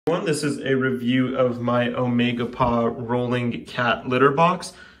This is a review of my Omega-Paw rolling cat litter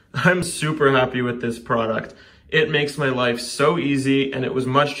box. I'm super happy with this product. It makes my life so easy, and it was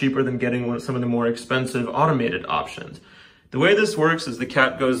much cheaper than getting some of the more expensive automated options. The way this works is the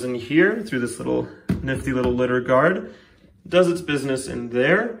cat goes in here through this little nifty little litter guard, does its business in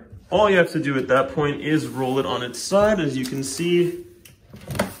there. All you have to do at that point is roll it on its side. As you can see,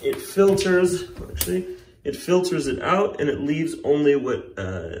 it filters it out, and it leaves only what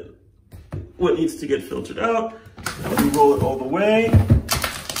needs to get filtered out. You roll it all the way.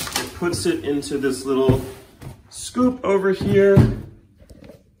 It puts it into this little scoop over here,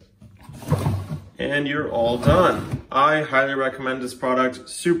 and you're all done. I highly recommend this product.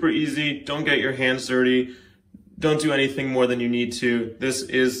 Super easy. Don't get your hands dirty. Don't do anything more than you need to. I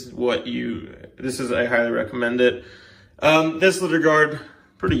highly recommend it. This litter guard,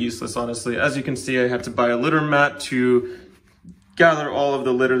 pretty useless, honestly. As you can see, I had to buy a litter mat to gather all of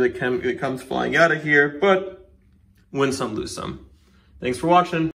the litter that comes flying out of here, but win some, lose some. Thanks for watching.